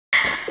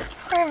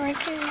Where are my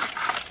keys?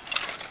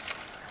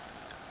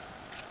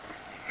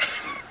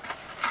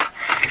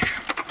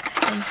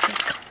 I'm sick.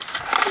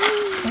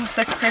 I'm a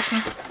sick person.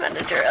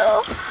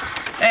 Benadryl.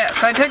 Yeah,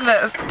 so I took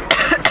this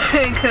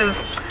because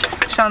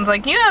Sean's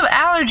like, you have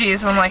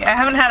allergies. I'm like, I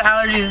haven't had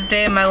allergies a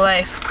day in my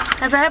life.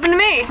 Has that happened to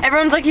me?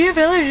 Everyone's like, you have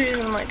allergies.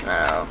 And I'm like,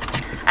 no.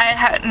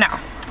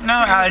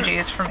 No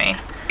allergies for me.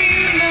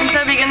 And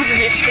so begins the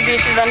beach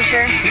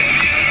adventure.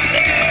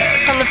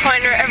 Yeah. From the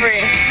point where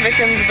every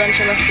victim's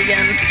adventure must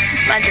begin.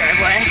 My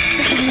driveway.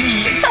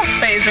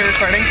 Wait, is it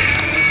recording?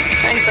 I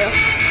think so.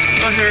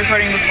 Was it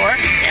recording before?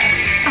 Yeah.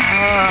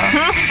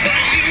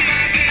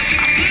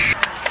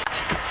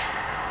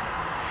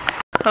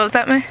 What was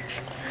that, May?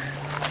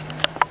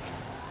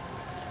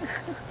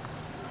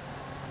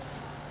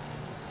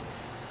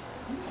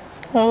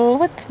 Oh,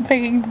 what's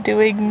Megan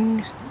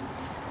doing?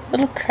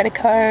 Little credit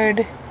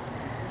card.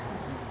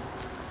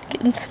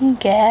 Getting some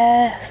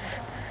gas.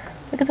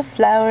 Look at the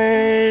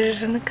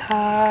flowers in the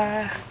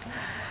car.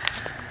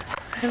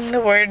 And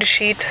the word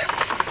sheet.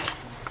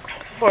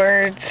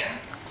 Words.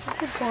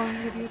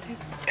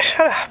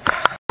 Shut up.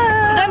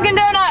 Dunkin'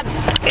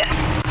 Donuts!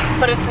 Yes.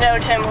 But it's no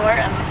Tim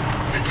Hortons.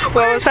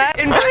 What was that?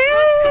 Anything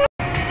else?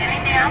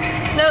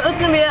 No, that's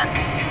gonna be it.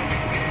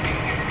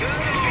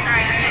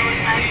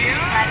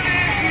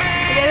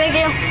 Okay, thank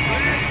you.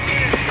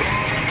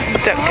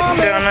 Dunkin'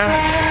 Donuts.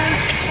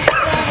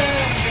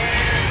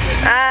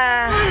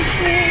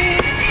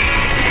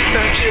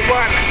 Don't you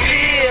wanna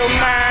feel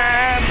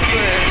my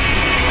blood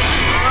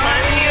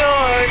on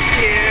your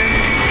skin?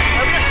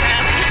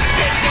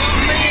 It's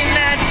only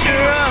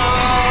natural.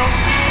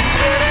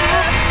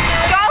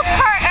 Golf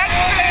cart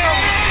extra.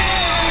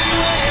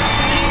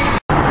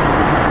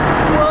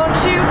 Won't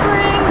you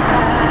bring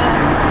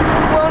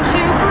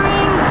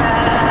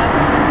back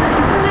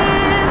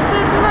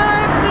Mrs.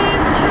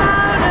 Murphy's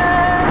chowder?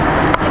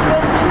 It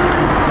was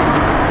tuneful,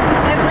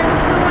 every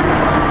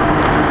spoonful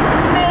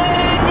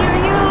made you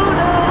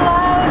yodel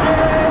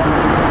louder.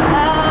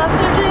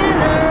 After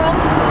dinner,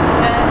 Uncle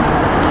Ben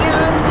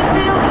used to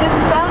fill his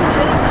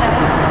fountain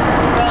pen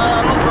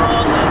from a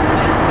bowl of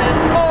Mrs.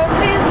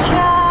 Murphy's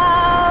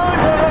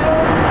chowder.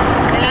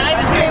 And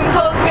ice cream,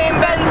 cold cream,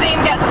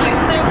 benzene, gasoline,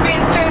 soup,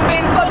 beans, string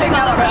beans, floating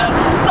all around.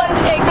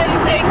 Sponge cake, this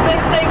steak,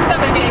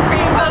 stomachache,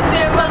 cream puffs,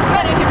 cereal muffs,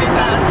 ready to be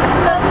found.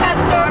 Silk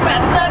hats,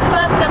 doormats, nuts,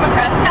 less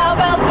Democrats,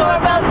 cowbells,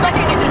 doorbells,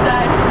 making you to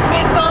die.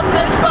 Meatballs,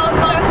 fish balls,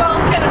 long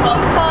balls,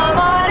 cannonballs, come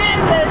on in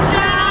the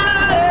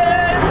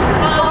chowder's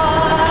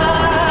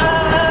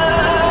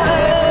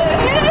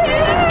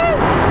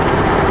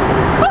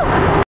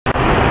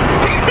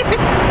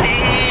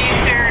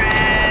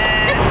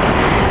Dangerous.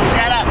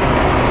 Shut up.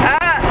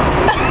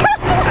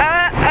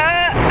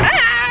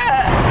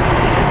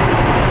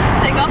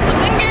 Take off the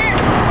blinker.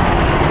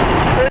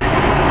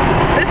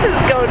 This is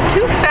going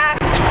too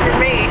fast for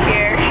me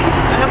here. I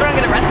hope I don't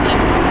get arrested.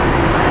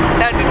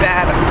 That'd be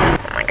bad.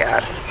 Oh my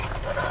god.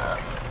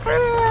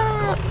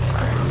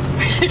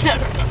 I should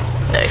never.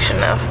 No, you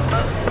shouldn't have.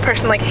 The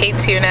person like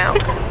hates you now. I'm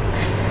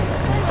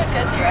a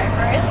good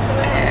driver, I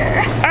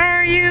swear.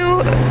 Are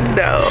you?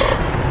 No.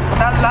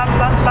 La la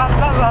la la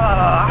la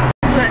la.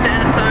 That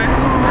dinosaur.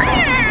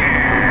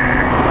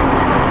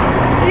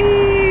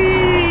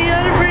 Eee,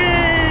 on a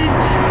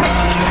bridge.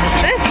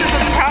 This is the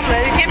problem.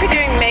 You can't be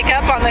doing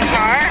makeup on the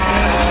car.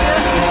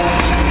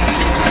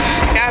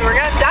 God, we're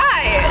gonna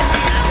die.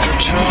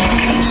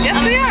 Yes,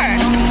 we are.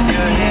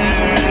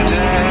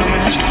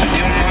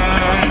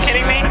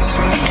 Kidding me?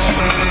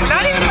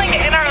 Not even like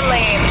in our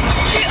lane.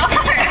 We are.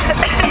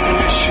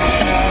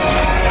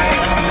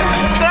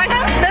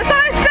 That's what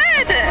I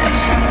said!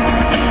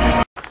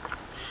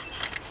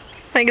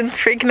 Megan's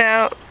freaking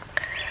out.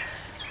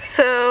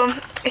 So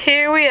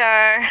here we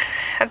are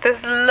at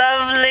this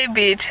lovely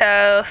beach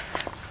house.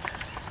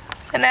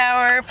 An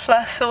hour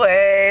plus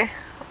away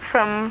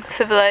from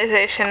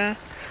civilization.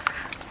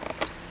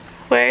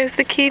 Where's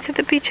the key to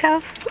the beach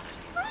house?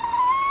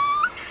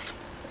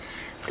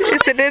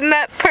 Is it in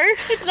that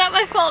purse? It's not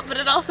my fault, but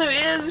it also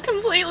is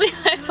completely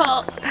my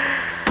fault.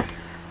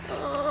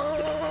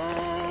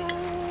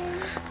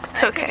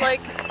 It's okay. I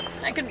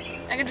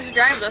could just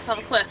drive this off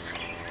a cliff.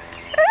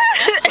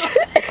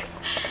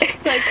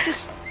 Like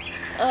just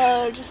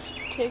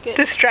take it.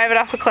 Just drive it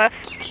off a cliff.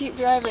 Just keep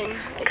driving.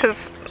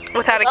 Because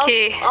without a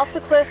key, off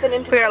the cliff and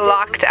into. we are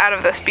locked out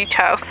of this beach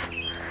house.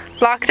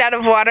 Locked out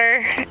of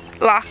water.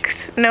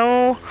 Locked.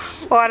 No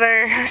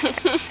water.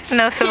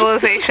 No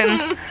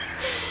civilization.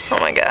 Oh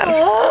my god.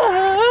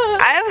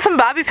 I have some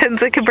bobby pins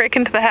that could break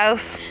into the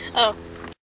house. Oh.